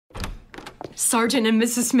Sergeant and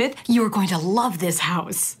Mrs. Smith, you're going to love this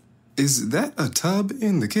house. Is that a tub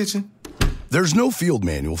in the kitchen? There's no field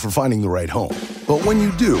manual for finding the right home. But when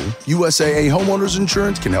you do, USAA Homeowners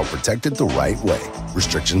Insurance can help protect it the right way.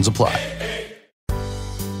 Restrictions apply.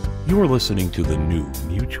 You are listening to the new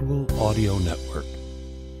Mutual Audio Network.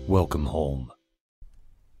 Welcome home.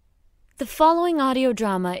 The following audio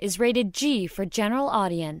drama is rated G for general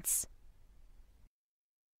audience.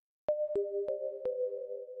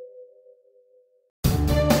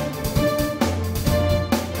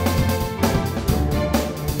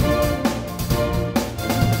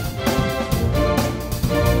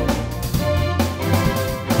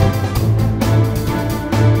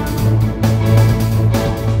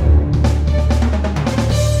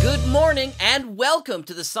 And welcome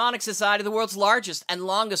to the Sonic Society, the world's largest and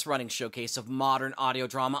longest-running showcase of modern audio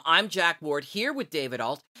drama. I'm Jack Ward, here with David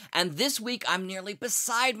Alt, and this week I'm nearly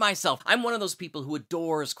beside myself. I'm one of those people who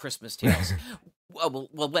adores Christmas tales. Well,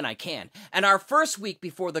 when I can. And our first week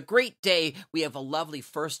before the great day, we have a lovely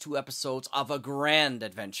first two episodes of a grand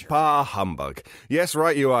adventure. Bah humbug. Yes,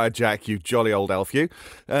 right you are, Jack, you jolly old elf you.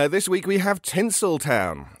 This week we have Tinsel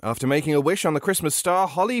Town. After making a wish on the Christmas star,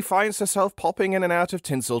 Holly finds herself popping in and out of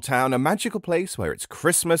Tinsel Town, a magical place where it's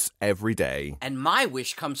Christmas every day. And my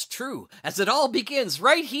wish comes true, as it all begins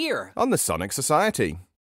right here. On the Sonic Society.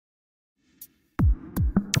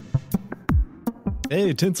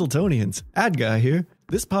 Hey, Tinseltonians, Ad Guy here.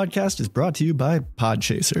 This podcast is brought to you by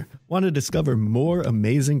Podchaser. Want to discover more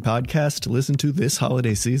amazing podcasts to listen to this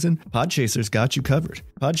holiday season? Podchaser's got you covered.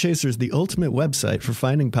 Podchaser is the ultimate website for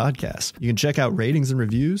finding podcasts. You can check out ratings and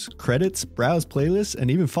reviews, credits, browse playlists,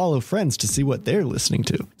 and even follow friends to see what they're listening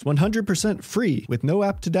to. It's 100% free with no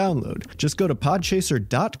app to download. Just go to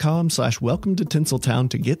podchaser.com/welcome to Tinseltown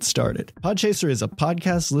to get started. Podchaser is a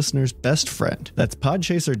podcast listener's best friend. That's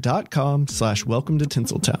podchaser.com/welcome to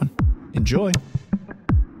Tinseltown. Enjoy.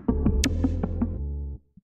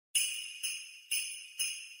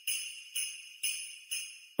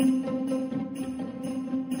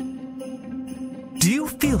 Do you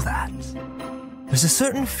feel that? There's a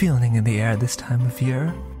certain feeling in the air this time of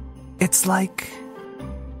year. It's like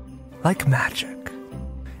magic.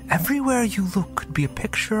 Everywhere you look could be a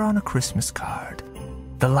picture on a Christmas card.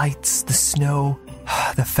 The lights, the snow,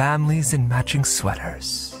 the families in matching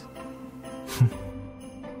sweaters.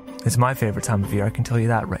 It's my favorite time of year, I can tell you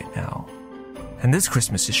that right now. And this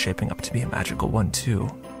Christmas is shaping up to be a magical one too.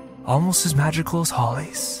 Almost as magical as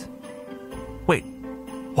Holly's. Wait,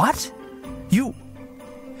 what?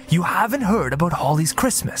 You haven't heard about Holly's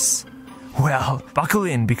Christmas? Well, buckle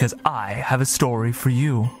in because I have a story for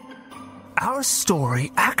you. Our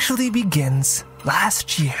story actually begins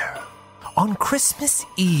last year. On Christmas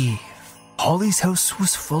Eve, Holly's house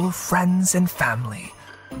was full of friends and family,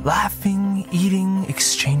 laughing, eating,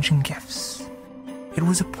 exchanging gifts. It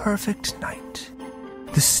was a perfect night.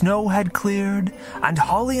 The snow had cleared, and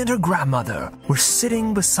Holly and her grandmother were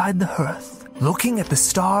sitting beside the hearth, looking at the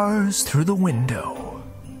stars through the window.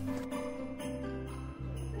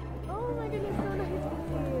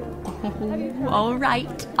 All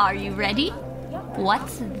right, are you ready?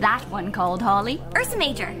 What's that one called, Holly? Ursa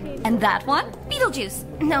Major. And that one? Beetlejuice.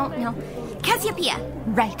 No. Cassiopeia.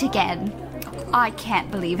 Right again. I can't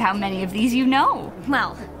believe how many of these you know.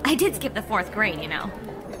 Well, I did skip the 4th grade, you know.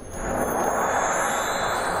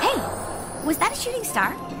 Hey, was that a shooting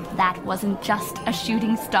star? That wasn't just a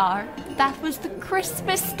shooting star. That was the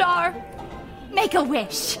Christmas star. Make a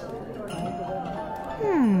wish.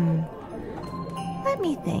 Let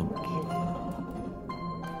me think.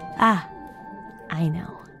 Ah, I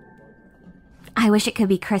know. I wish it could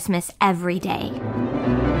be Christmas every day.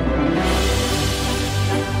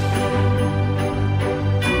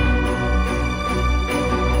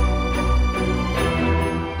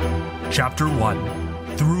 Chapter 1.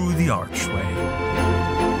 Through the Archway.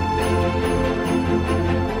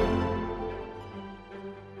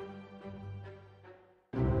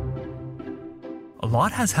 A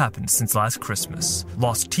lot has happened since last Christmas.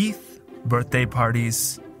 Lost teeth, birthday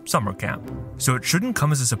parties, summer camp. So it shouldn't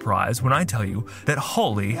come as a surprise when I tell you that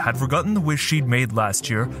Holly had forgotten the wish she'd made last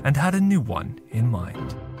year and had a new one in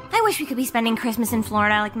mind. I wish we could be spending Christmas in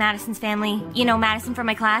Florida like Madison's family. You know Madison from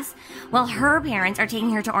my class? Well, her parents are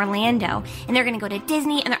taking her to Orlando, and they're going to go to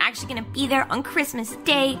Disney, and they're actually going to be there on Christmas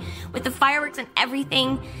Day with the fireworks and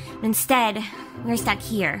everything. But instead, we're stuck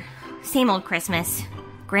here. Same old Christmas.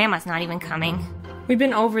 Grandma's not even coming. We've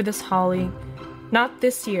been over this, Holly. Not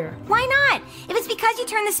this year. Why not? If it's because you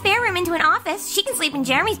turned the spare room into an office, she can sleep in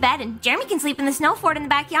Jeremy's bed, and Jeremy can sleep in the snow fort in the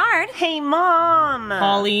backyard. Hey, Mom!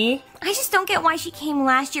 Holly. I just don't get why she came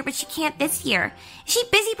last year, but she can't this year. Is she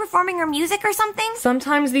busy performing her music or something?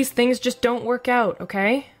 Sometimes these things just don't work out,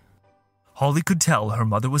 okay? Holly could tell her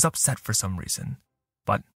mother was upset for some reason.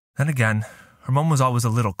 But then again, her mom was always a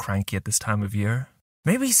little cranky at this time of year.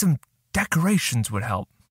 Maybe some decorations would help.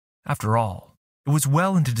 After all, it was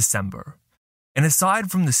well into December. And aside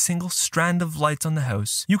from the single strand of lights on the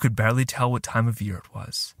house, you could barely tell what time of year it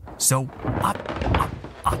was. So up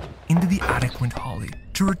into the attic went Holly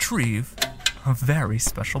to retrieve a very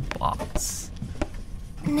special box.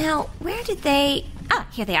 Now, where did they... Ah,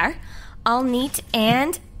 here they are. All neat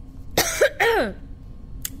and...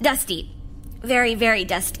 dusty. Very, very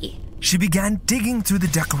dusty. She began digging through the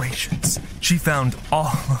decorations. She found all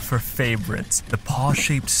of her favorites. The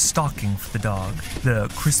paw-shaped stocking for the dog,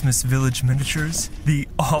 the Christmas Village miniatures, the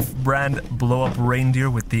off-brand blow-up reindeer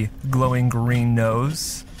with the glowing green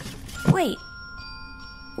nose. Wait,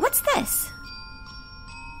 what's this?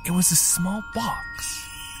 It was a small box.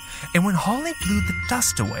 And when Holly blew the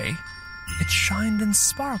dust away, it shined and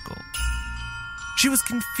sparkled. She was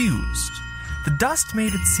confused. The dust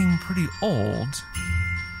made it seem pretty old,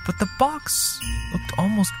 but the box looked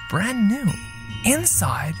almost brand new.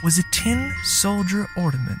 Inside was a tin soldier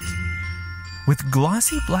ornament with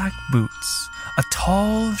glossy black boots, a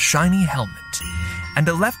tall, shiny helmet, and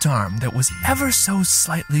a left arm that was ever so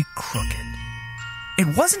slightly crooked.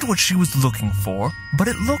 It wasn't what she was looking for, but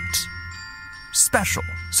it looked special,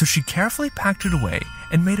 so she carefully packed it away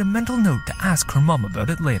and made a mental note to ask her mom about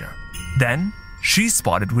it later. Then she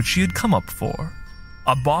spotted what she had come up for.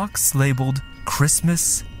 A box labeled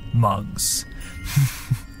Christmas mugs.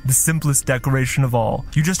 The simplest decoration of all.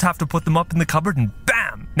 You just have to put them up in the cupboard and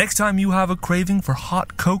bam! Next time you have a craving for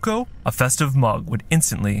hot cocoa, a festive mug would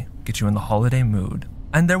instantly get you in the holiday mood.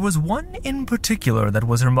 And there was one in particular that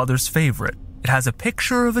was her mother's favorite. It has a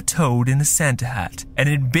picture of a toad in a Santa hat, and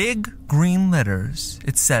in big green letters,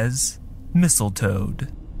 it says, Mistletoe.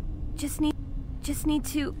 Just need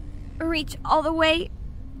to reach all the way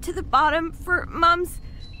to the bottom for Mom's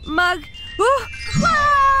mug. Ooh.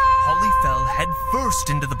 Holly fell head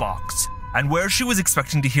first into the box, and where she was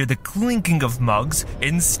expecting to hear the clinking of mugs,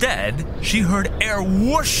 instead, she heard air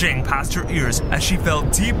whooshing past her ears as she fell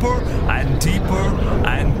deeper and deeper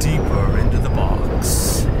and deeper into the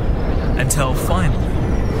box. Until finally...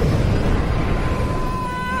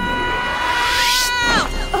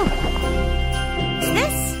 Oh. Is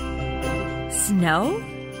this snow?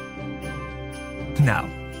 Now,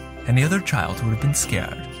 any other child would have been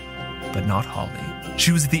scared, but not Holly.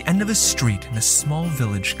 She was at the end of a street in a small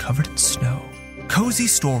village covered in snow. Cozy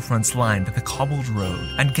storefronts lined the cobbled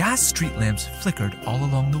road, and gas street lamps flickered all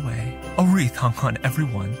along the way. A wreath hung on every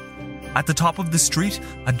one. At the top of the street,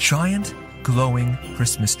 a giant, glowing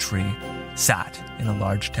Christmas tree sat in a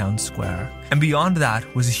large town square. And beyond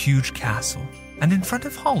that was a huge castle. And in front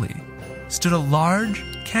of Holly stood a large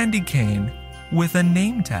candy cane with a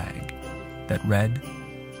name tag that read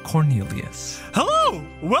Cornelius. Hello!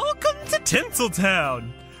 Welcome to Tinsel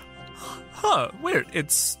Town! Huh, weird.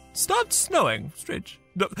 It's stopped snowing. Strange.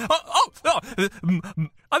 No.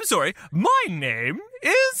 I'm sorry. My name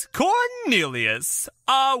is Cornelius.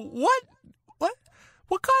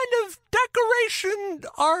 What kind of decoration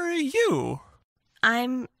are you?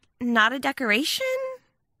 I'm not a decoration?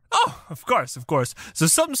 Oh, of course. So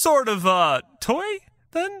some sort of, toy,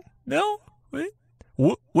 then? No? Wait.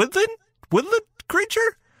 Woodland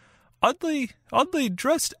creature? Oddly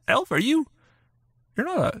dressed elf. You're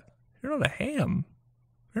not a ham.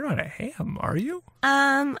 You're not a ham, are you?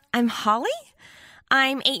 I'm Holly.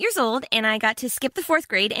 I'm 8 years old, and I got to skip the 4th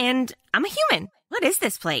grade, and I'm a human. What is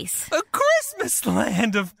this place? A Christmas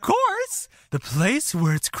land, of course! The place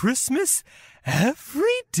where it's Christmas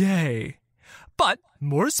every day. But,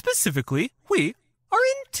 more specifically, we are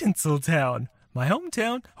in Tinsel Town. My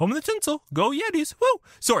hometown, home of the tinsel. Go Yetis. Woo!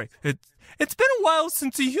 Sorry, it's been a while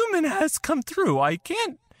since a human has come through. I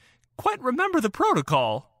can't quite remember the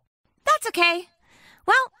protocol. That's okay.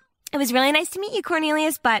 Well, it was really nice to meet you,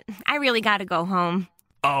 Cornelius, but I really gotta go home.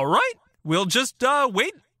 All right. We'll just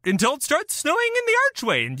wait until it starts snowing in the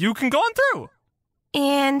archway and you can go on through.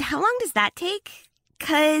 And how long does that take?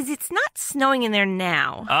 'Cause it's not snowing in there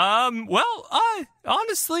now.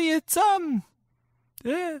 Honestly, it's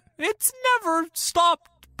never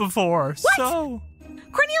stopped before, what? So...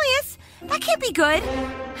 Cornelius, that can't be good.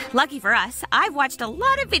 Lucky for us, I've watched a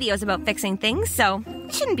lot of videos about fixing things, so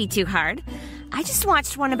it shouldn't be too hard. I just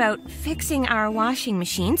watched one about fixing our washing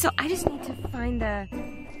machine, so I just need to find the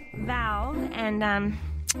valve and,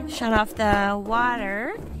 shut off the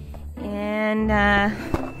water. And,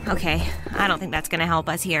 okay, I don't think that's gonna help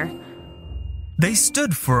us here. They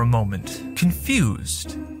stood for a moment,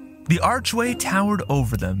 confused. The archway towered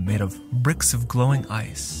over them, made of bricks of glowing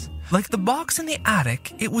ice. Like the box in the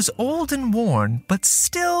attic, it was old and worn, but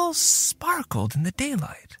still sparkled in the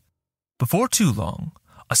daylight. Before too long,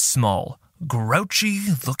 a small,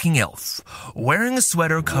 grouchy-looking elf, wearing a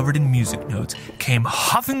sweater covered in music notes, came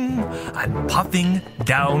huffing and puffing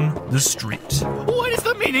down the street. What is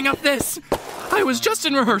the meaning of this? I was just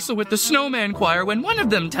in rehearsal with the snowman choir when one of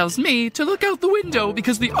them tells me to look out the window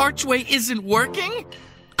because the archway isn't working.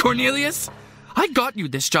 Cornelius, I got you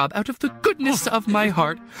this job out of the goodness of my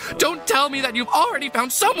heart. Don't tell me that you've already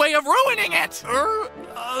found some way of ruining it.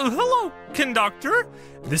 Hello, conductor.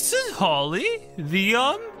 This is Holly,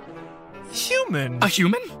 the, human. A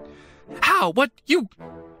human? How? What? You...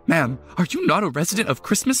 Ma'am, are you not a resident of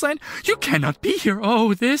Christmasland? You cannot be here.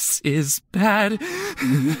 Oh, this is bad.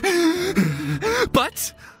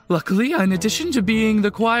 But, luckily, in addition to being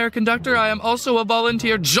the choir conductor, I am also a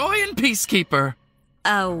volunteer joy and peacekeeper.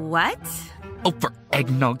 A what? Oh, for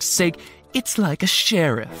eggnog's sake, it's like a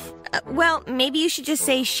sheriff. Well, maybe you should just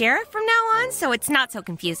say sheriff from now on, so it's not so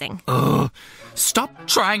confusing. Ugh, stop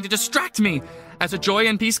trying to distract me. As a joy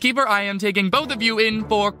and peacekeeper, I am taking both of you in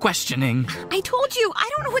for questioning. I told you, I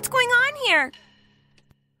don't know what's going on here.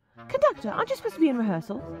 Conductor, aren't you supposed to be in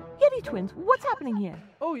rehearsal? Yeti twins, what's happening here?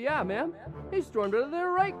 Oh, yeah, ma'am. They stormed out of there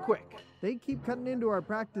right quick. They keep cutting into our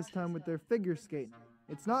practice time with their figure skating.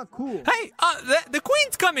 It's not cool. Hey, the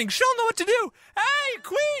queen's coming. She'll know what to do. Hey,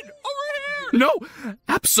 queen, over here. No,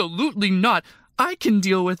 absolutely not. I can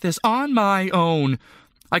deal with this on my own.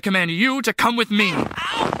 I command you to come with me.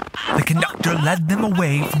 The conductor led them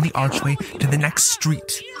away from the archway to the next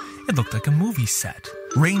street. It looked like a movie set.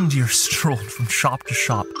 Reindeer strolled from shop to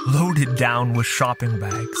shop, loaded down with shopping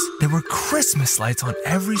bags. There were Christmas lights on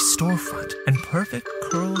every storefront, and perfect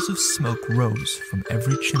curls of smoke rose from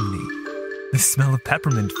every chimney. The smell of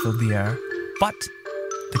peppermint filled the air, but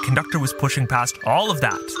the conductor was pushing past all of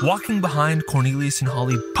that, walking behind Cornelius and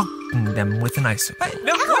Holly, poking them with an icicle. Hey,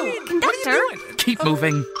 no, conductor! What are you doing? Keep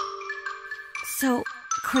moving. So,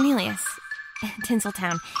 Cornelius, Tinsel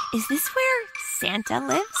Town, is this where Santa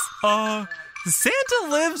lives? Santa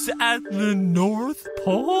lives at the North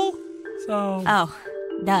Pole, so... Oh,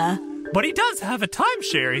 duh. But he does have a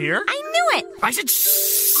timeshare here. I knew it! I said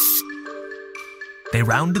shh! They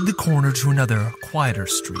rounded the corner to another, quieter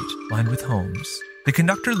street, lined with homes. The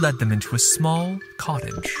conductor led them into a small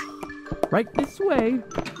cottage. Right this way.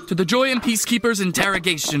 To the Joy and Peacekeepers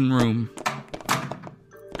interrogation room.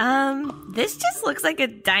 This just looks like a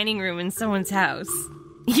dining room in someone's house.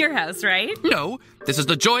 Your house, right? No, this is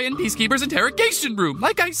the Joy and Peacekeepers interrogation room,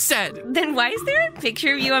 like I said. Then why is there a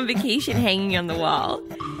picture of you on vacation hanging on the wall?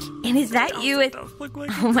 And is that you with...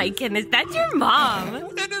 Oh my goodness, that's your mom.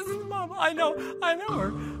 It is his mom. I know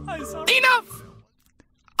her. I saw her. Enough!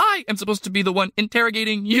 I am supposed to be the one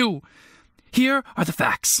interrogating you. Here are the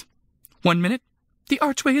facts. 1 minute, the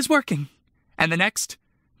archway is working. And the next,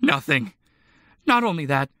 nothing. Not only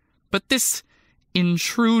that, but this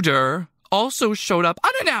intruder also showed up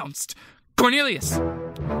unannounced. Cornelius,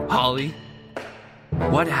 Holly,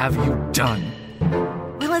 what have you done?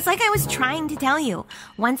 Well, it's like I was trying to tell you.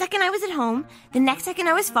 1 second I was at home, the next second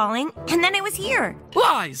I was falling, and then I was here.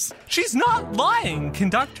 Lies! She's not lying,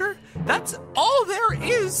 conductor. That's all there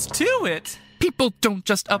is to it. People don't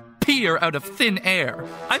just appear out of thin air.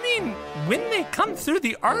 I mean, when they come through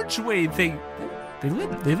the archway, they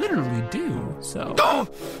literally do, so... Oh!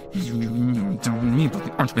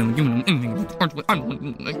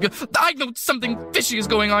 I know something fishy is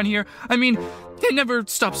going on here. I mean, it never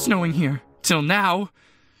stopped snowing here. Till now.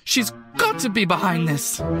 She's got to be behind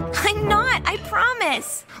this. I'm not, I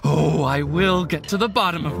promise. Oh, I will get to the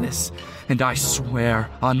bottom of this. And I swear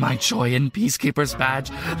on my Joy and Peacekeeper's badge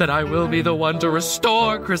that I will be the one to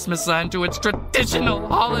restore Christmasland to its traditional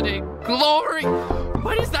holiday glory.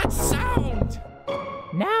 What is that sound?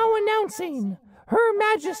 Now announcing Her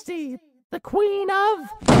Majesty, the Queen of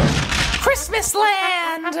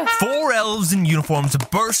Christmasland! 4 elves in uniforms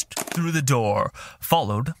burst through the door,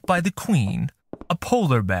 followed by the Queen, a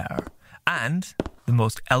polar bear, and the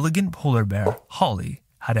most elegant polar bear Holly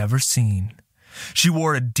had ever seen. She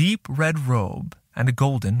wore a deep red robe and a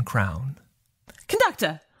golden crown.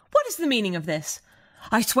 Conductor, what is the meaning of this?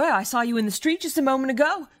 I swear I saw you in the street just a moment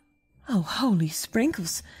ago. Oh, holy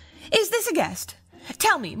sprinkles. Is this a guest?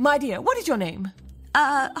 Tell me, my dear, what is your name?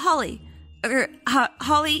 Holly.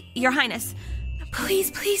 Holly, Your Highness.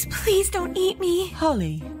 Please, please, please don't eat me.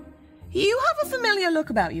 Holly, you have a familiar look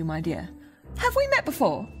about you, my dear. Have we met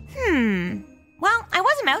before? Well, I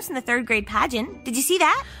was a mouse in the 3rd grade pageant. Did you see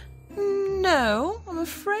that? No, I'm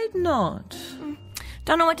afraid not.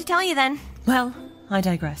 Don't know what to tell you then. Well, I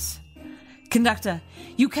digress. Conductor,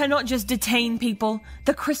 you cannot just detain people.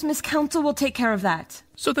 The Christmas Council will take care of that.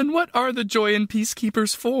 So then what are the Joy and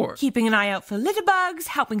Peacekeepers for? Keeping an eye out for litterbugs,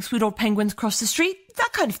 helping sweet old penguins cross the street,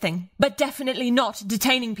 that kind of thing. But definitely not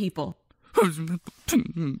detaining people. What's the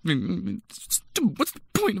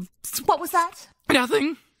point of... What was that?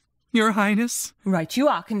 Nothing, Your Highness. Right you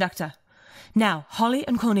are, Conductor. Now, Holly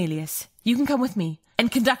and Cornelius, you can come with me.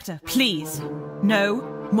 And Conductor, please,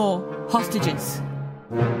 no more hostages.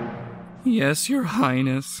 Yes, Your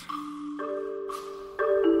Highness.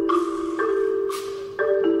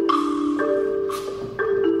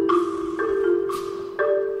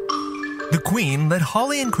 The Queen led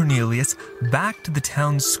Holly and Cornelius back to the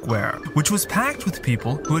town square, which was packed with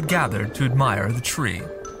people who had gathered to admire the tree.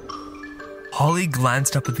 Holly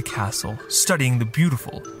glanced up at the castle, studying the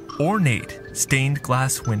beautiful, ornate, stained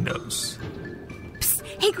glass windows.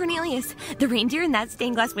 Hey, Cornelius, the reindeer in that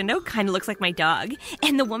stained glass window kind of looks like my dog.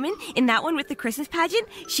 And the woman in that one with the Christmas pageant,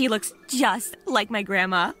 she looks just like my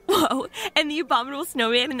grandma. Whoa. And the abominable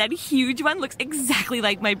snowman in that huge one looks exactly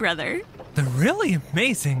like my brother. They're really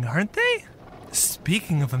amazing, aren't they?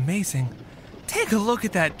 Speaking of amazing, take a look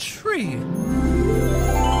at that tree.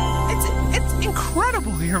 It's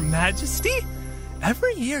incredible, Your Majesty.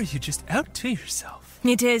 Every year you just outdo yourself.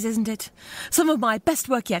 It is, isn't it? Some of my best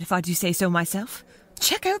work yet, if I do say so myself.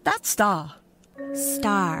 Check out that star.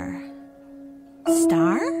 Star?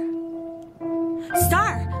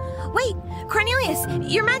 Wait, Cornelius,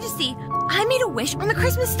 Your Majesty, I made a wish on the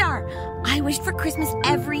Christmas star. I wished for Christmas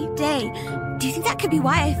every day. Do you think that could be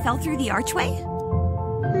why I fell through the archway?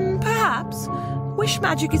 Perhaps. Wish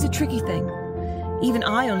magic is a tricky thing. Even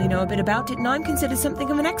I only know a bit about it, and I'm considered something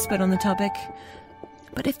of an expert on the topic.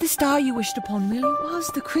 But if the star you wished upon really was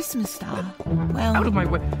the Christmas star, well... Out of my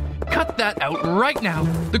way. Cut that out right now.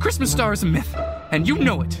 The Christmas star is a myth, and you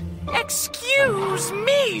know it. Excuse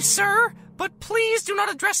me, sir, but please do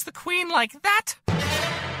not address the Queen like that.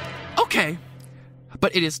 Okay,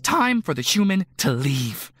 but it is time for the human to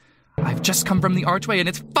leave. I've just come from the archway, and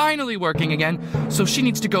it's finally working again, so she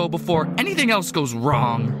needs to go before anything else goes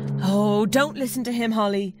wrong. Oh, don't listen to him,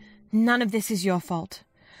 Holly. None of this is your fault.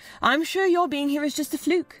 I'm sure your being here is just a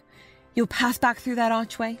fluke. You'll pass back through that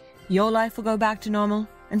archway. Your life will go back to normal,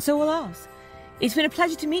 and so will ours. It's been a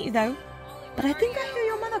pleasure to meet you, though. But I think I hear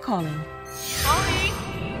your mother calling. Holly!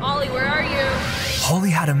 Holly, where are you?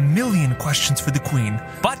 Holly had a million questions for the Queen,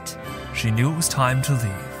 but she knew it was time to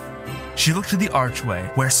leave. She looked to the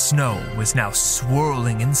archway, where snow was now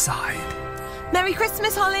swirling inside. Merry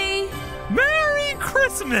Christmas, Holly! Merry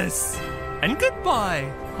Christmas! And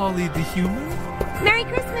goodbye, Holly the human. Merry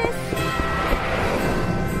Christmas!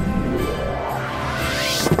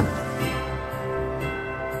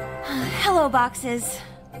 Hello, boxes.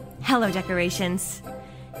 Hello, decorations.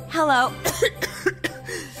 Hello.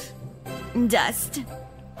 Dust.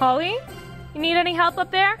 Holly? You need any help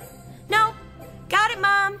up there? No. Got it,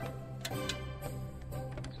 Mom.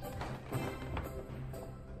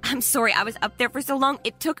 I'm sorry I was up there for so long.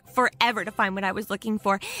 It took forever to find what I was looking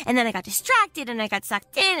for. And then I got distracted and I got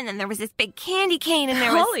sucked in and then there was this big candy cane and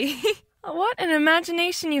there was... Holly, what an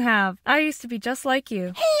imagination you have. I used to be just like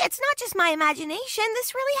you. Hey, it's not just my imagination.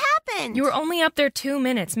 This really happened. You were only up there 2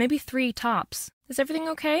 minutes, maybe 3 tops. Is everything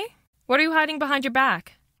okay? What are you hiding behind your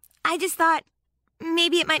back? I just thought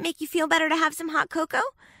maybe it might make you feel better to have some hot cocoa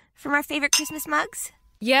from our favorite Christmas mugs.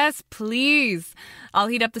 Yes, please. I'll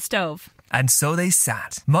heat up the stove. And so they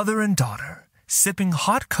sat, mother and daughter, sipping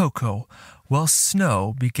hot cocoa while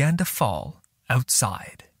snow began to fall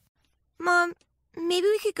outside. Mom, maybe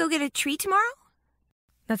we could go get a tree tomorrow?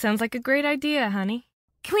 That sounds like a great idea, honey.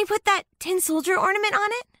 Can we put that tin soldier ornament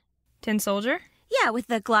on it? Tin soldier? Yeah, with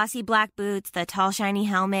the glossy black boots, the tall shiny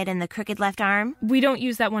helmet, and the crooked left arm. We don't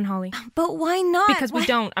use that one, Holly. But why not? Because we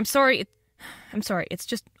don't. I'm sorry. It's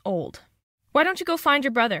just old. Why don't you go find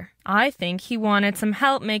your brother? I think he wanted some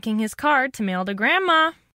help making his card to mail to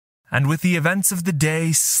Grandma. And with the events of the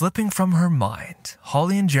day slipping from her mind,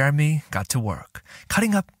 Holly and Jeremy got to work,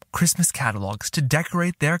 cutting up Christmas catalogs to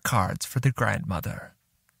decorate their cards for their grandmother.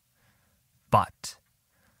 But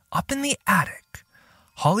up in the attic,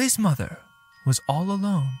 Holly's mother was all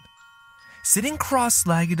alone, sitting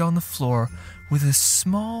cross-legged on the floor with a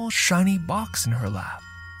small, shiny box in her lap.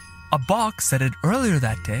 A box that had earlier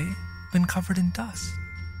that day been covered in dust.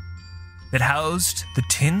 It housed the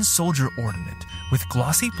tin soldier ornament with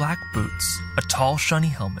glossy black boots, a tall shiny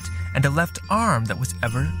helmet, and a left arm that was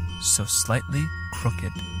ever so slightly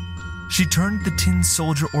crooked. She turned the tin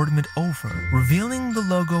soldier ornament over, revealing the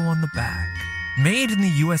logo on the back, made in the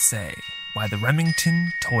USA by the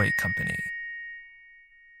Remington Toy Company.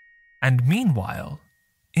 And meanwhile,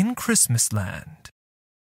 in Christmas land,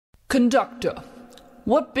 Conductor,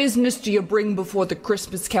 what business do you bring before the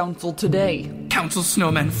Christmas Council today? Council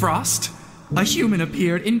Snowman Frost, a human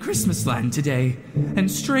appeared in Christmasland today, and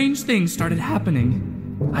strange things started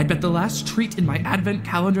happening. I bet the last treat in my advent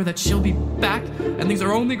calendar that she'll be back, and things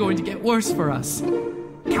are only going to get worse for us.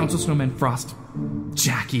 Council Snowman Frost,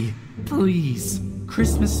 Jackie, please.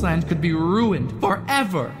 Christmasland could be ruined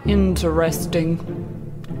forever. Interesting.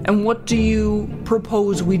 And what do you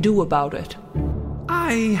propose we do about it?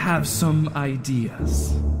 I have some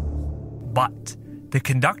ideas. But the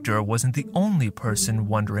conductor wasn't the only person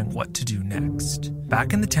wondering what to do next.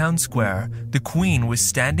 Back in the town square, the Queen was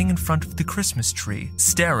standing in front of the Christmas tree,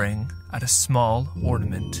 staring at a small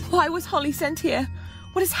ornament. Why was Holly sent here?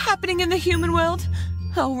 What is happening in the human world?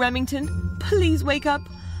 Oh, Remington, please wake up.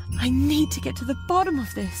 I need to get to the bottom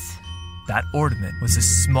of this. That ornament was a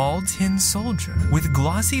small tin soldier with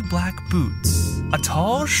glossy black boots, a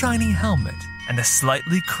tall, shiny helmet, and a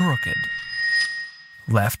slightly crooked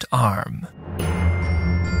left arm.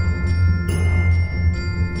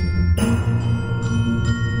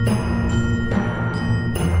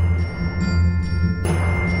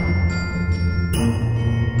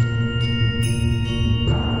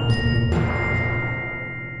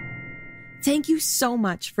 Thank you so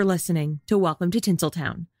much for listening to Welcome to Tinsel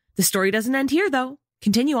Town. The story doesn't end here, though.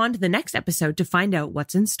 Continue on to the next episode to find out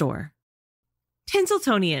what's in store.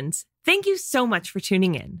 Tinseltonians, thank you so much for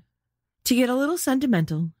tuning in. To get a little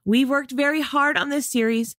sentimental, we've worked very hard on this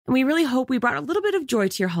series, and we really hope we brought a little bit of joy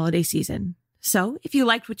to your holiday season. So, if you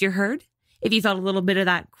liked what you heard, if you felt a little bit of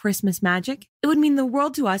that Christmas magic, it would mean the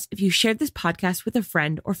world to us if you shared this podcast with a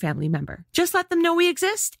friend or family member. Just let them know we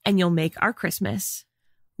exist, and you'll make our Christmas.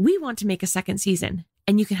 We want to make a second season,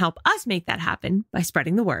 and you can help us make that happen by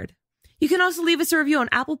spreading the word. You can also leave us a review on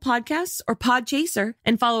Apple Podcasts or Podchaser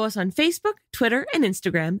and follow us on Facebook, Twitter, and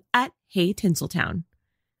Instagram at Hey Tinseltown.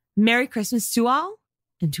 Merry Christmas to all,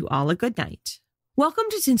 and to all a good night. Welcome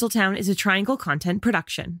to Tinsel Town is a Triangle Content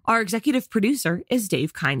production. Our executive producer is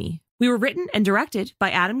Dave Kiney. We were written and directed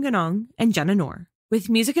by Adam Ganong and Jenna Noor, with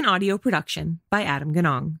music and audio production by Adam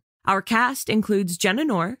Ganong. Our cast includes Jenna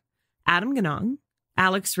Noor, Adam Ganong,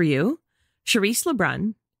 Alex Ryu, Charisse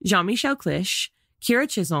Lebrun, Jean-Michel Clich, Kira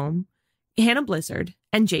Chisholm, Hannah Blizzard,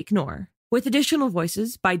 and Jake Noor, with additional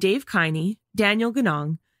voices by Dave Kiney, Daniel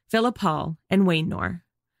Ganong, Philip Hall, and Wayne Noor.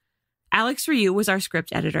 Alex Ryu was our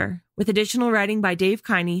script editor, with additional writing by Dave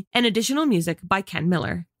Kiney and additional music by Ken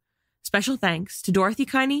Miller. Special thanks to Dorothy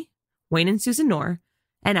Kiney, Wayne and Susan Noor,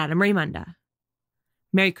 and Adam Raymunda.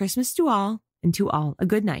 Merry Christmas to all, and to all a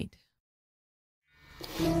good night.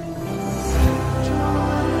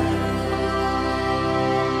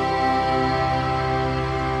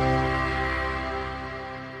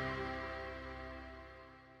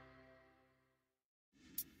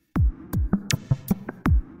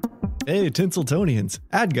 Hey, Tinseltonians,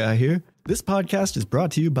 Ad Guy here. This podcast is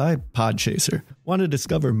brought to you by Podchaser. Want to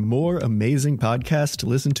discover more amazing podcasts to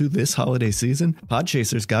listen to this holiday season?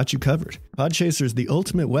 Podchaser's got you covered. Podchaser's the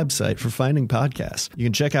ultimate website for finding podcasts. You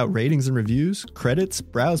can check out ratings and reviews, credits,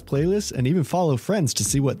 browse playlists, and even follow friends to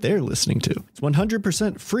see what they're listening to. It's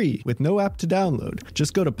 100% free with no app to download.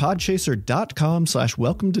 Just go to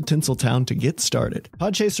podchaser.com/welcome to Tinseltown to get started.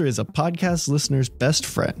 Podchaser is a podcast listener's best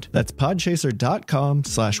friend. That's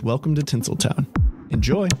podchaser.com/welcome to Tinseltown.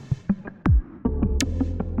 Enjoy.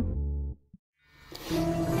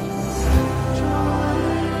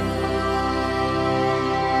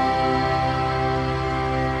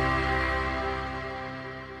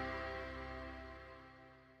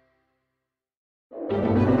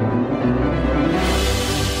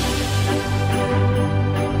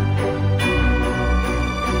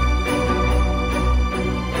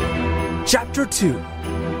 Chapter 2,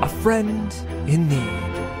 A Friend in Need.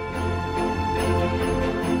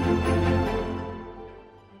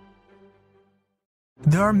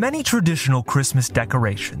 There are many traditional Christmas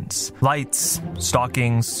decorations. Lights,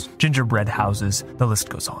 stockings, gingerbread houses, the list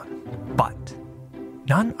goes on. But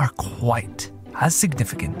none are quite as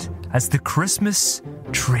significant as the Christmas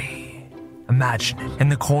tree. Imagine it in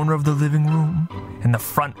the corner of the living room, in the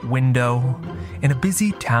front window, in a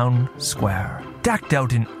busy town square, decked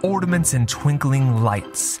out in ornaments and twinkling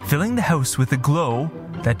lights, filling the house with a glow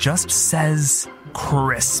that just says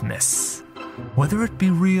Christmas. Whether it be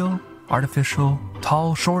real, artificial,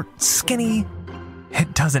 tall, short, skinny,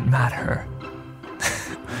 it doesn't matter.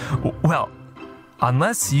 Well,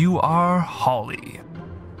 unless you are Holly.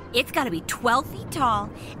 It's gotta be 12 feet tall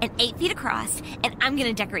and 8 feet across, and I'm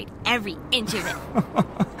gonna decorate every inch of it.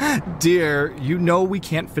 Dear, you know we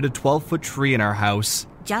can't fit a 12-foot tree in our house.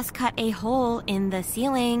 Just cut a hole in the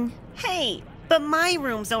ceiling. Hey, But my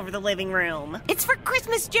room's over the living room. It's for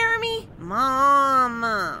Christmas, Jeremy.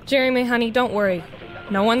 Mom. Jeremy, honey, don't worry.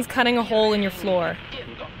 No one's cutting a hole in your floor.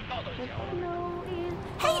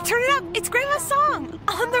 Hey, turn it up. It's Grandma's song.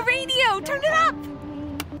 On the radio. Turn it up.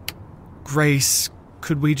 Grace,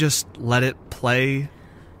 could we just let it play?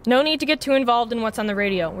 No need to get too involved in what's on the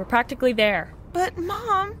radio. We're practically there. But,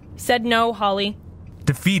 Mom... Said no, Holly.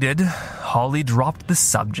 Defeated, Holly dropped the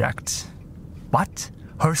subject. But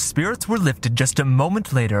her spirits were lifted just a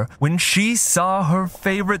moment later when she saw her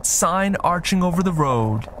favorite sign arching over the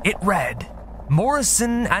road. It read,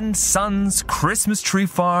 Morrison and Sons Christmas Tree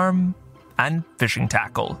Farm and Fishing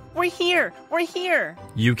Tackle. We're here.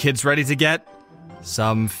 You kids ready to get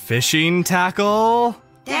some fishing tackle?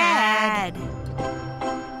 Dad.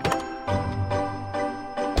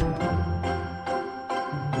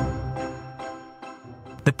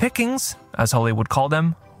 The pickings, as Holly would call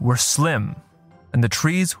them, were slim, and the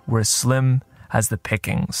trees were as slim as the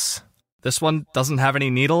pickings. This one doesn't have any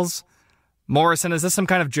needles? Morrison, is this some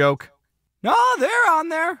kind of joke? No, they're on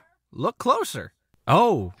there. Look closer.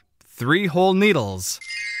 Oh, 3 whole needles.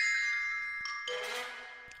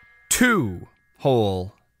 2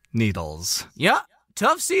 whole needles. Yup,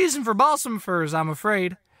 tough season for balsam firs, I'm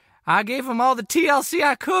afraid. I gave them all the TLC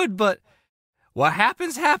I could, but what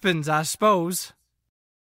happens, happens, I suppose.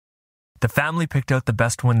 The family picked out the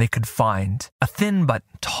best one they could find, a thin but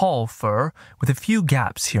tall fir with a few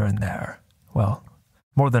gaps here and there. Well,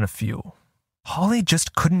 more than a few. Holly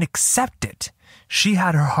just couldn't accept it. She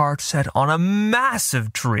had her heart set on a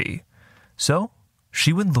massive tree. So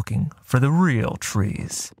she went looking for the real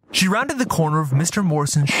trees. She rounded the corner of Mr.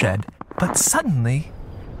 Morrison's shed, but suddenly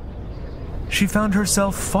she found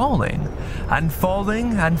herself falling, and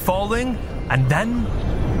falling, and falling, and then...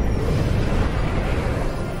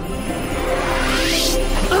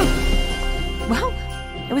 Well,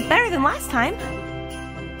 it was better than last time.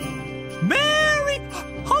 Mary!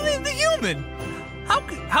 Holly the human!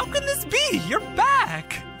 How can this be? You're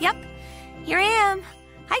back! Yep, here I am.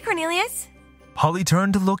 Hi, Cornelius. Holly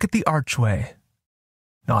turned to look at the archway.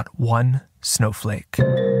 Not one snowflake.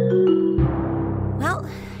 Well,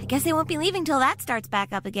 I guess they won't be leaving till that starts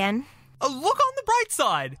back up again. Look on the bright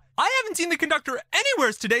side. I haven't seen the conductor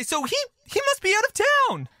anywheres today, so he must be out of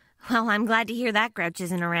town. Well, I'm glad to hear that Grouch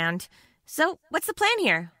isn't around. So, what's the plan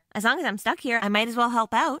here? As long as I'm stuck here, I might as well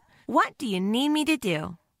help out. What do you need me to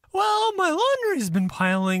do? Well, my laundry's been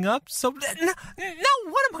piling up, so... Now,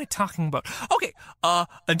 what am I talking about? Okay,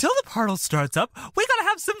 until the portal starts up, we gotta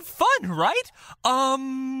have some fun, right?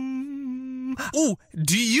 Ooh,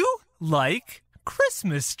 do you like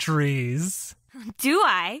Christmas trees? Do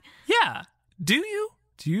I? Yeah, do you?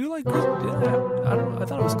 Do you like Christmas? I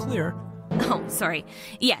thought it was clear. Oh, sorry.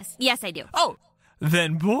 Yes, I do. Oh,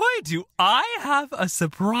 then boy, do I have a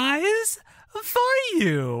surprise for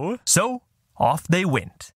you. So, off they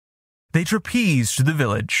went. They trapezed through the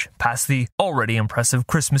village, past the already impressive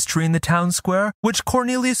Christmas tree in the town square, which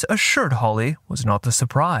Cornelius assured Holly was not the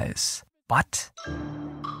surprise. But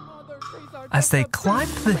as they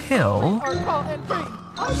climbed the hill...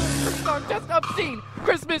 Trees are just obscene.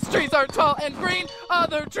 Christmas trees are tall and green.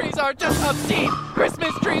 Other trees are just obscene.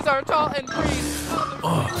 Christmas trees are tall and green.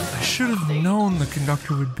 I should have known the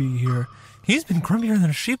conductor would be here. He's been grumpier than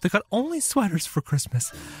a sheep that got only sweaters for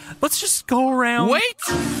Christmas. Let's just go around... Wait!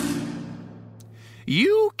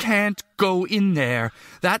 You can't go in there.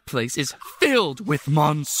 That place is filled with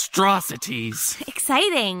monstrosities.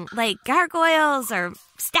 Exciting, like gargoyles or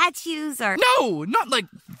statues or... No, not like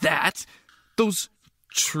that. Those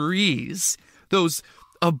trees, those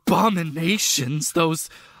abominations, those...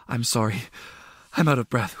 I'm sorry, I'm out of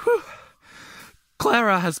breath. Whew.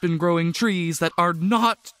 Clara has been growing trees that are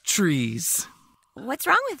not trees. What's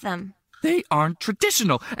wrong with them? They aren't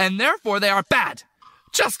traditional, and therefore they are bad.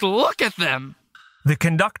 Just look at them. The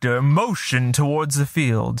conductor motioned towards the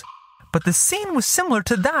field, but the scene was similar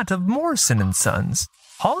to that of Morrison and Sons.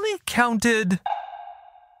 Holly counted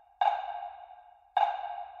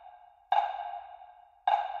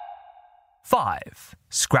 5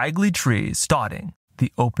 scraggly trees dotting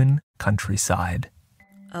the open countryside.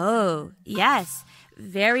 Oh, yes.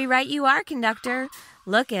 Very right you are, conductor.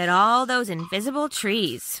 Look at all those invisible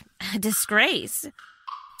trees. A disgrace.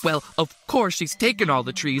 Well, of course she's taken all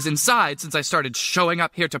the trees inside since I started showing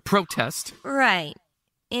up here to protest. Right.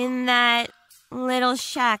 In that little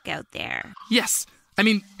shack out there. Yes. I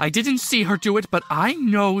mean, I didn't see her do it, but I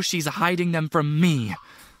know she's hiding them from me.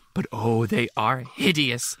 But oh, they are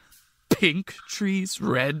hideous. Pink trees,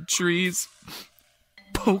 red trees,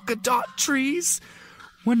 polka dot trees.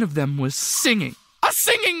 One of them was singing. A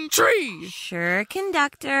singing tree! Sure,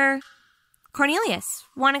 conductor. Cornelius,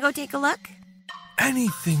 want to go take a look?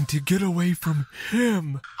 anything to get away from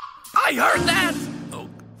him. I heard that!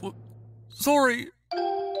 Oh, sorry.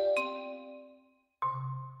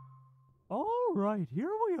 All right,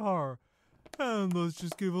 here we are. And let's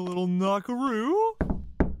just give a little knockaroo.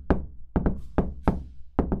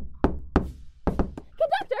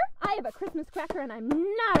 Conductor, I have a Christmas cracker and I'm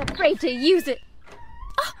not afraid to use it.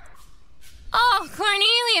 Oh,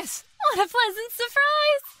 Cornelius! What a pleasant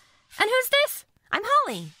surprise! And who's this? I'm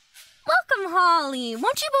Holly. Welcome, Holly.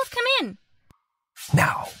 Won't you both come in?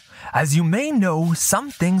 Now, as you may know,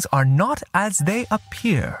 some things are not as they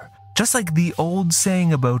appear. Just like the old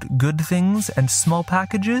saying about good things and small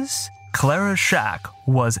packages, Clara's shack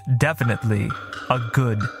was definitely a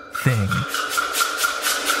good thing.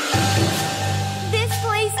 This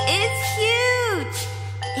place is huge.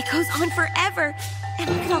 It goes on forever. And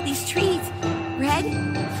look at all these trees. Red,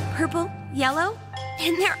 purple, yellow,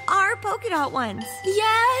 and there are polka dot ones.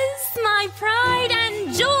 Yes, my pride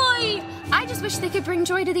and joy! I just wish they could bring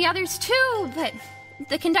joy to the others too, but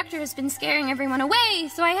the conductor has been scaring everyone away,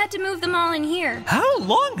 so I had to move them all in here. How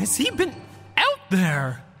long has he been out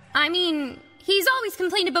there? I mean, he's always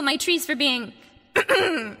complained about my trees for being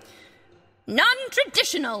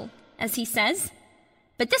non-traditional, as he says.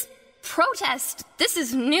 But this protest, this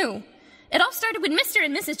is new. It all started when Mr.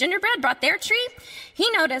 and Mrs. Gingerbread brought their tree. He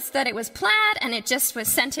noticed that it was plaid, and it just was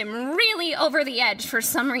sent him really over the edge for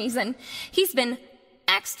some reason. He's been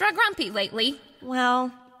extra grumpy lately.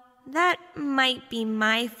 Well, that might be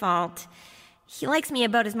my fault. He likes me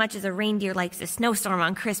about as much as a reindeer likes a snowstorm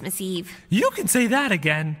on Christmas Eve. You can say that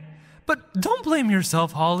again. But don't blame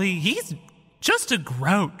yourself, Holly. He's just a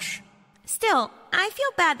grouch. Still, I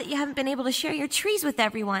feel bad that you haven't been able to share your trees with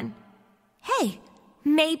everyone. Hey,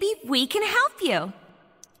 maybe we can help you.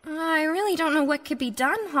 I really don't know what could be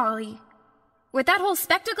done, Holly. With that whole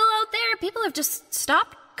spectacle out there, people have just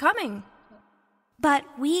stopped coming. But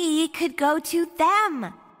we could go to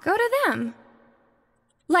them. Go to them?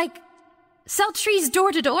 Like, sell trees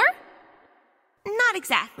door to door? Not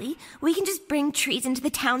exactly. We can just bring trees into the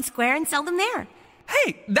town square and sell them there.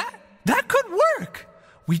 Hey, that could work.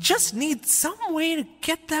 We just need some way to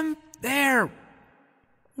get them there.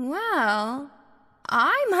 Well,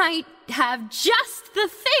 I might have just the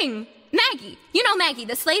thing. Maggie, you know Maggie,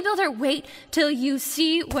 the sleigh builder. Wait till you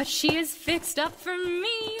see what she has fixed up for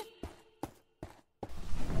me.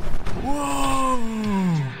 Whoa!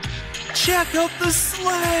 Check out the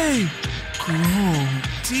sleigh! Chrome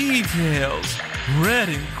details, red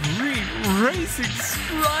and green racing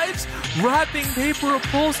stripes, wrapping paper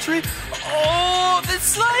upholstery. Oh, the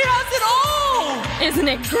sleigh has it all! Isn't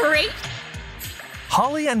it great?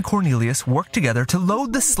 Holly and Cornelius worked together to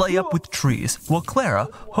load the sleigh up with trees, while Clara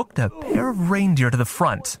hooked a pair of reindeer to the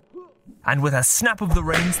front. And with a snap of the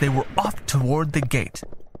reins, they were off toward the gate.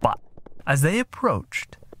 But as they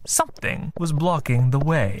approached, something was blocking the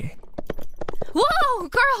way. Whoa,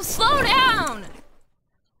 girl, slow down!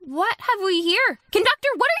 What have we here? Conductor,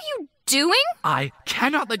 what are you doing? I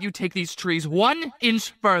cannot let you take these trees 1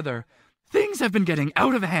 inch further. Things have been getting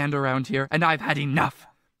out of hand around here, and I've had enough.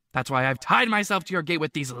 That's why I've tied myself to your gate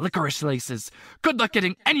with these licorice laces. Good luck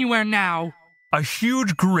getting anywhere now. A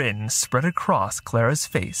huge grin spread across Clara's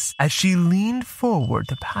face as she leaned forward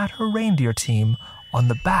to pat her reindeer team on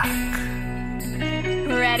the back.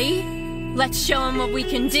 Ready? Let's show them what we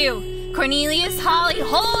can do. Cornelius, Holly,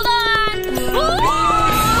 hold on!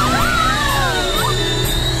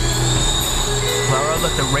 Clara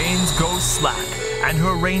let the reins go slack, and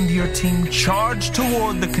her reindeer team charged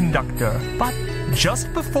toward the conductor. But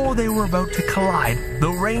just before they were about to collide,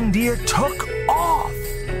 the reindeer took off.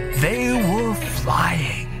 They were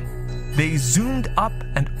flying. They zoomed up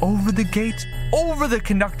and over the gate, over the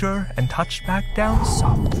conductor, and touched back down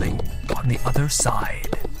softly on the other side.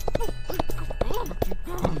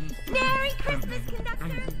 Merry Christmas,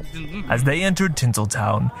 conductor! As they entered Tinsel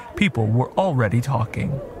Town, people were already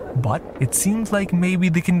talking. But it seems like maybe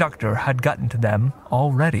the conductor had gotten to them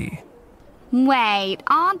already. Wait,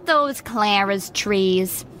 aren't those Clara's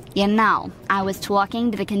trees? You know, I was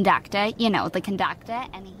talking to the conductor, and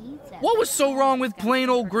he said... What was so wrong with plain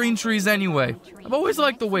old green trees anyway? I've always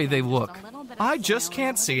liked the way they look. I just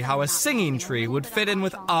can't see how a singing tree would fit in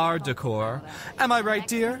with our decor. Am I right,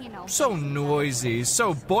 dear? So noisy,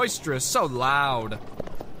 so boisterous, so loud.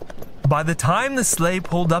 By the time the sleigh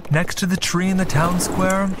pulled up next to the tree in the town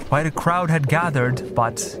square, quite a crowd had gathered,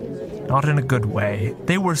 but not in a good way.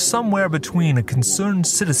 They were somewhere between a concerned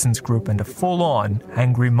citizens group and a full-on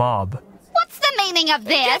angry mob. What's the meaning of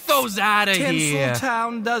this? Get those out of here! Tinsel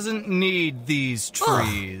Town doesn't need these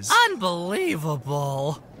trees.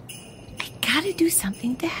 Unbelievable. I gotta do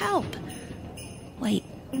something to help. Wait,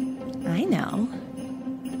 I know.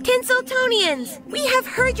 Tinsel Townians, we have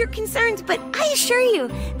heard your concerns, but I assure you,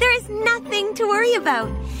 there is nothing to worry about.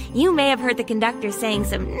 You may have heard the conductor saying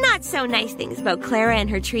some not-so-nice things about Clara and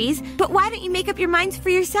her trees, but why don't you make up your minds for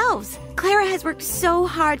yourselves? Clara has worked so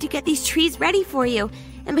hard to get these trees ready for you.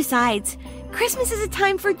 And besides, Christmas is a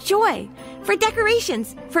time for joy, for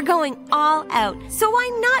decorations, for going all out. So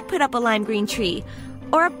why not put up a lime green tree,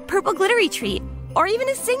 or a purple glittery tree, or even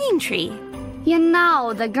a singing tree? You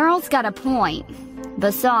know, the girl's got a point.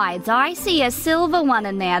 Besides, I see a silver one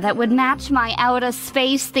in there that would match my outer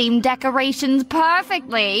space-themed decorations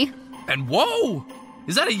perfectly. And whoa!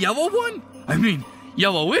 Is that a yellow one? I mean,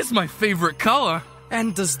 yellow is my favorite color.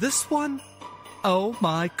 And does this one? Oh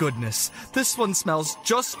my goodness. This one smells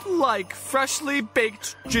just like freshly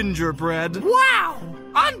baked gingerbread. Wow!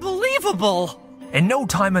 Unbelievable! In no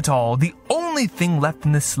time at all, the only thing left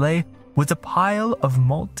in the sleigh was a pile of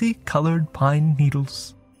multicolored pine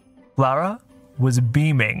needles. Clara was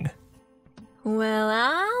beaming. Well,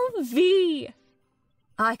 I'll be.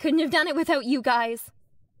 I couldn't have done it without you guys.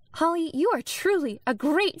 Holly, you are truly a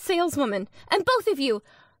great saleswoman, and both of you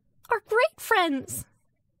are great friends.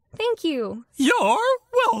 Thank you. You're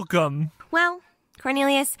welcome. Well,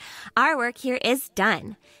 Cornelius, our work here is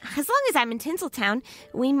done. As long as I'm in Tinsel Town,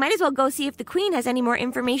 we might as well go see if the Queen has any more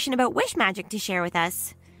information about wish magic to share with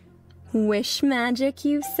us. Wish magic,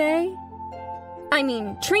 you say? I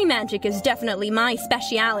mean, tree magic is definitely my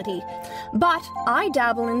speciality, but I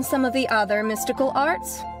dabble in some of the other mystical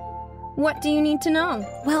arts. What do you need to know?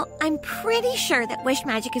 Well, I'm pretty sure that wish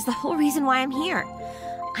magic is the whole reason why I'm here.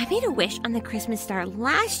 I made a wish on the Christmas star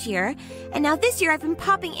last year, and now this year I've been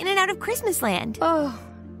popping in and out of Christmas land. Oh,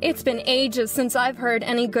 it's been ages since I've heard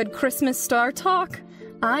any good Christmas star talk.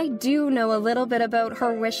 I do know a little bit about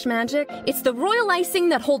her wish magic. It's the royal icing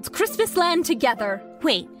that holds Christmas land together.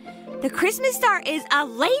 Wait, the Christmas star is a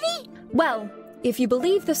lady? Well, if you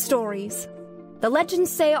believe the stories. The legends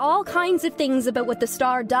say all kinds of things about what the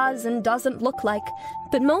star does and doesn't look like.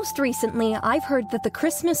 But most recently, I've heard that the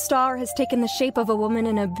Christmas star has taken the shape of a woman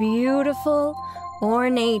in a beautiful,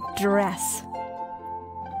 ornate dress.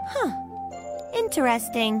 Huh.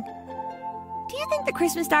 Interesting. Do you think the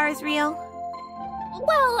Christmas star is real?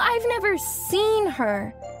 Well, I've never seen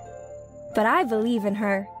her, but I believe in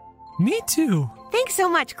her. Me too. Thanks so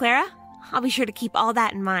much, Clara. I'll be sure to keep all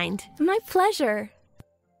that in mind. My pleasure.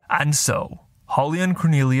 And so, Holly and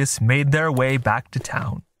Cornelius made their way back to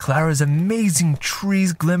town. Clara's amazing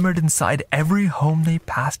trees glimmered inside every home they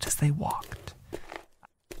passed as they walked.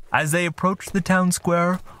 As they approached the town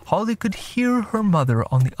square, Holly could hear her mother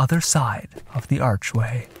on the other side of the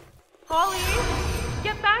archway. Holly,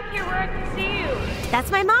 get back here where I can see you. That's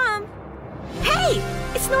my mom. Hey,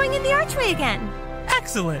 it's snowing in the archway again.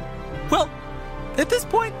 Excellent. Well, at this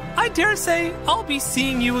point, I dare say I'll be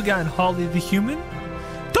seeing you again, Holly the human.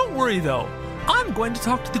 Don't worry, though. I'm going to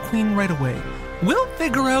talk to the Queen right away. We'll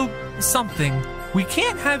figure out something. We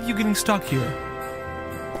can't have you getting stuck here.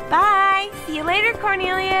 Bye. See you later,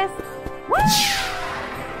 Cornelius. Whoa!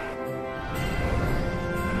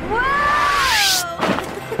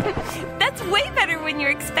 That's way better when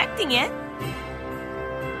you're expecting it.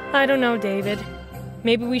 I don't know, David.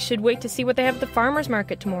 Maybe we should wait to see what they have at the farmer's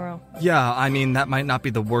market tomorrow. Yeah, I mean, that might not be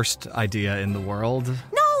the worst idea in the world.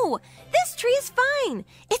 No! This tree is fine.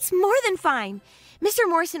 It's more than fine. Mr.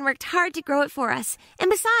 Morrison worked hard to grow it for us. And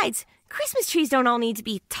besides, Christmas trees don't all need to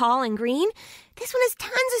be tall and green. This one has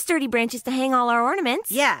tons of sturdy branches to hang all our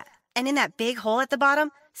ornaments. Yeah, and in that big hole at the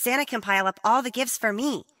bottom, Santa can pile up all the gifts for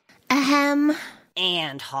me.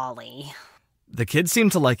 And Holly. The kids seem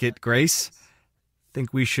to like it, Grace.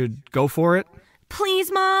 Think we should go for it?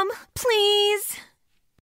 Please, Mom. Please.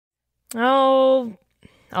 Oh,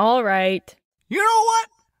 all right. You know what?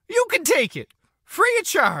 You can take it. Free of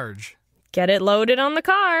charge. Get it loaded on the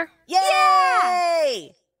car.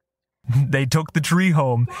 Yay! They took the tree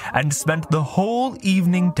home and spent the whole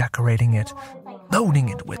evening decorating it, loading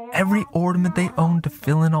it with every ornament they owned to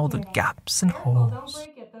fill in all the gaps and holes.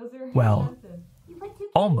 Well,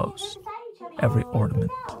 almost every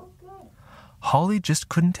ornament. Holly just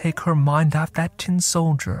couldn't take her mind off that tin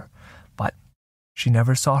soldier, but she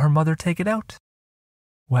never saw her mother take it out.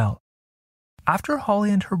 Well, after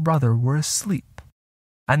Holly and her brother were asleep,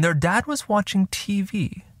 and their dad was watching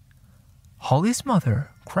TV, Holly's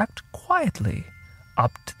mother crept quietly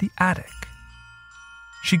up to the attic.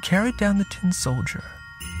 She carried down the tin soldier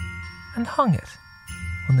and hung it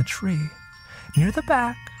on the tree near the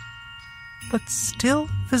back, but still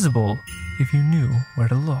visible if you knew where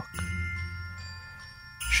to look.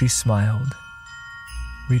 She smiled,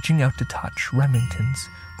 reaching out to touch Remington's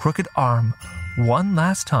crooked arm one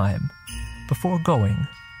last time before going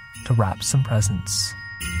to wrap some presents.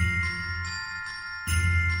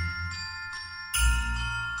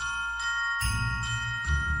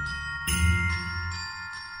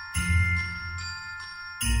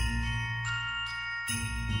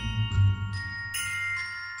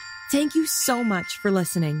 Thank you so much for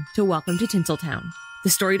listening to Welcome to Tinsel Town. The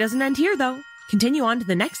story doesn't end here, though. Continue on to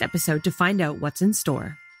the next episode to find out what's in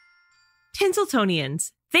store.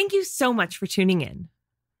 Tinseltonians, thank you so much for tuning in.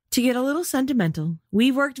 To get a little sentimental,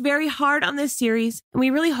 we've worked very hard on this series, and we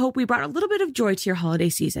really hope we brought a little bit of joy to your holiday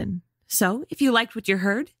season. So, if you liked what you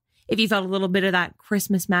heard, if you felt a little bit of that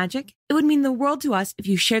Christmas magic, it would mean the world to us if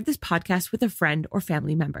you shared this podcast with a friend or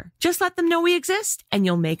family member. Just let them know we exist, and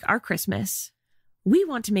you'll make our Christmas. We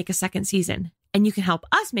want to make a second season, and you can help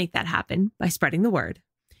us make that happen by spreading the word.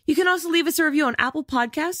 You can also leave us a review on Apple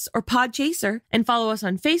Podcasts or Podchaser and follow us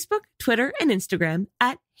on Facebook, Twitter, and Instagram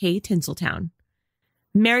at Hey Tinsel Town.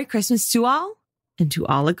 Merry Christmas to all, and to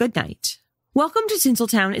all a good night. Welcome to Tinsel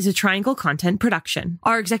Town is a Triangle Content production.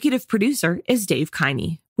 Our executive producer is Dave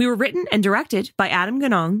Kiney. We were written and directed by Adam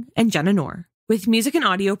Ganong and Jenna Noor, with music and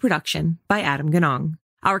audio production by Adam Ganong.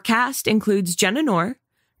 Our cast includes Jenna Noor,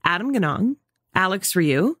 Adam Ganong, Alex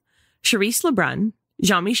Ryu, Charisse Lebrun,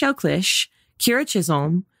 Jean-Michel Clich, Kira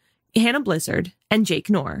Chisholm, Hannah Blizzard, and Jake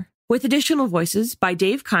Noor, with additional voices by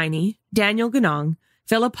Dave Kiney, Daniel Ganong,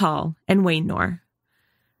 Philip Hall, and Wayne Noor.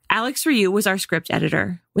 Alex Ryu was our script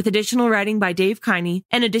editor, with additional writing by Dave Kiney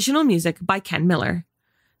and additional music by Ken Miller.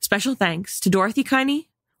 Special thanks to Dorothy Kiney,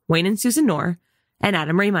 Wayne and Susan Noor, and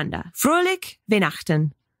Adam Raymunda. Fröhlich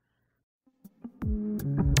Weihnachten!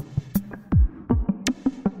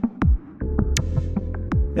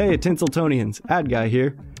 Hey, Tinseltonians, Ad Guy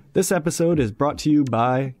here. This episode is brought to you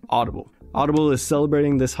by Audible. Audible is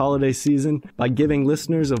celebrating this holiday season by giving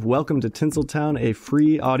listeners of Welcome to Tinsel Town a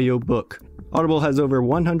free audiobook. Audible has over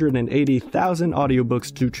 180,000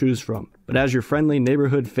 audiobooks to choose from. But as your friendly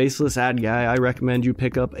neighborhood faceless ad guy, I recommend you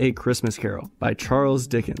pick up A Christmas Carol by Charles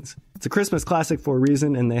Dickens. It's a Christmas classic for a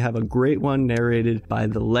reason, and they have a great one narrated by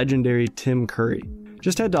the legendary Tim Curry.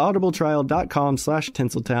 Just head to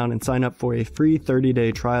audibletrial.com/Tinseltown and sign up for a free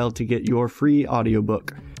 30-day trial to get your free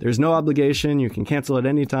audiobook. There's no obligation, you can cancel at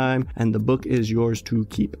any time, and the book is yours to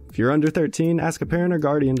keep. If you're under 13, ask a parent or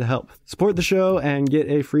guardian to help. Support the show and get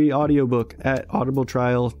a free audiobook at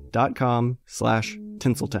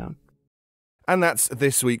audibletrial.com/Tinseltown. And that's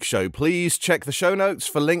this week's show. Please check the show notes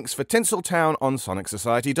for links for Tinsel Town on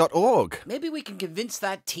sonicsociety.org. Maybe we can convince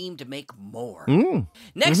that team to make more. Mm.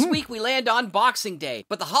 Next week, we land on Boxing Day,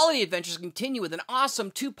 but the holiday adventures continue with an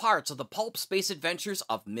awesome 2 parts of the pulp space adventures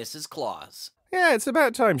of Mrs. Claus. Yeah, it's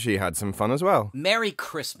about time she had some fun as well. Merry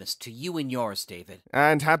Christmas to you and yours, David.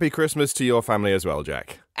 And happy Christmas to your family as well,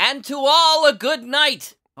 Jack. And to all a good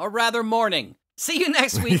night, or rather morning. See you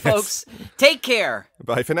next week, folks. Take care.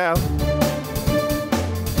 Bye for now.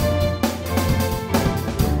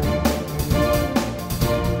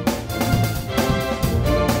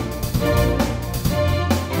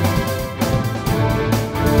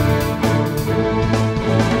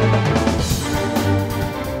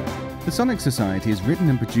 The Sonic Society is written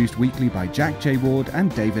and produced weekly by Jack J. Ward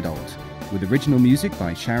and David Alt, with original music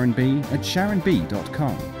by Sharon B. at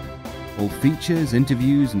sharonb.com. All features,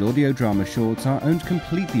 interviews, and audio drama shorts are owned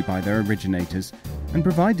completely by their originators and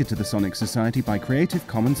provided to the Sonic Society by Creative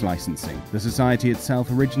Commons licensing. The Society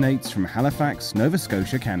itself originates from Halifax, Nova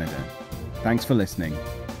Scotia, Canada. Thanks for listening.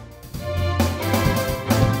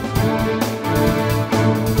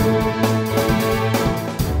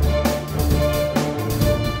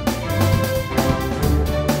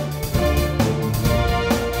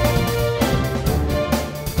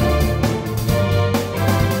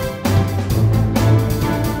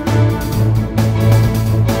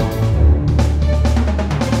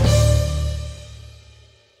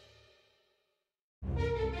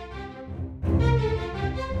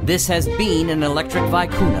 This has been an Electric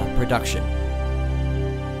Vicuna production.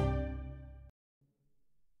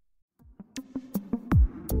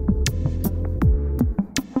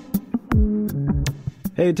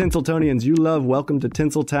 Hey Tinseltonians, you love Welcome to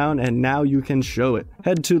Tinsel Town, and now you can show it.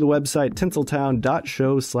 Head to the website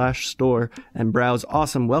tinseltown.show/store and browse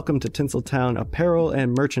awesome Welcome to Tinsel Town apparel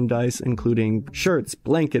and merchandise, including shirts,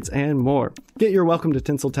 blankets, and more. Get your Welcome to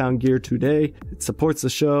Tinsel Town gear today. It supports the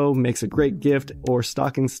show, makes a great gift or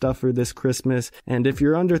stocking stuffer this Christmas, and if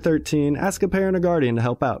you're under 13, ask a parent or guardian to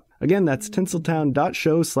help out. Again, that's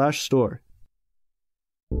tinseltown.show/store.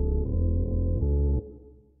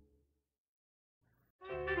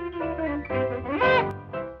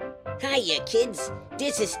 Hiya, kids.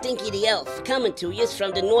 This is Stinky the Elf, coming to yous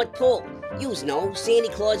from the North Pole. Yous know Santa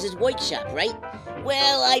Claus's workshop, right?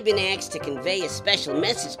 Well, I've been asked to convey a special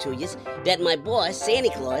message to you that my boss,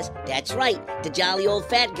 Santa Claus, that's right, the jolly old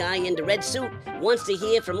fat guy in the red suit, wants to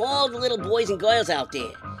hear from all the little boys and girls out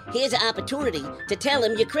there. Here's an opportunity to tell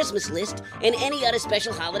him your Christmas list and any other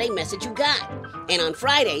special holiday message you got. And on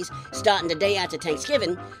Fridays, starting the day after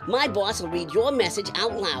Thanksgiving, my boss will read your message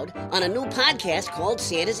out loud on a new podcast called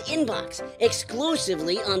Santa's Inbox,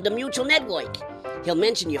 exclusively on the Mutual Network. He'll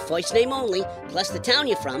mention your first name only, plus the town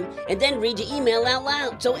you're from, and then read your email out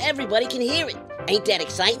loud so everybody can hear it. Ain't that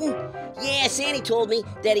exciting? Yeah, Sandy told me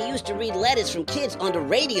that he used to read letters from kids on the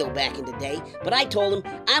radio back in the day, but I told him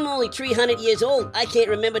I'm only 300 years old. I can't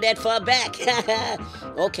remember that far back.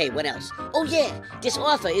 Okay, what else? Oh yeah, this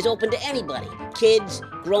offer is open to anybody. Kids,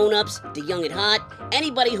 grown-ups, the young at heart,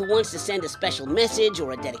 anybody who wants to send a special message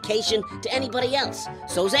or a dedication to anybody else.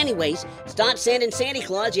 So's anyways, start sending Santa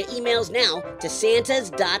Claus your emails now to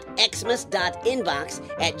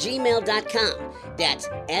santas.xmas.inbox@gmail.com. That's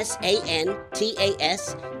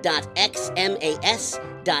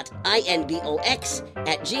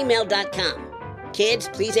santas.xmas.inbox@gmail.com. Kids,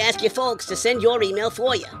 please ask your folks to send your email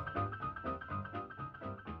for you.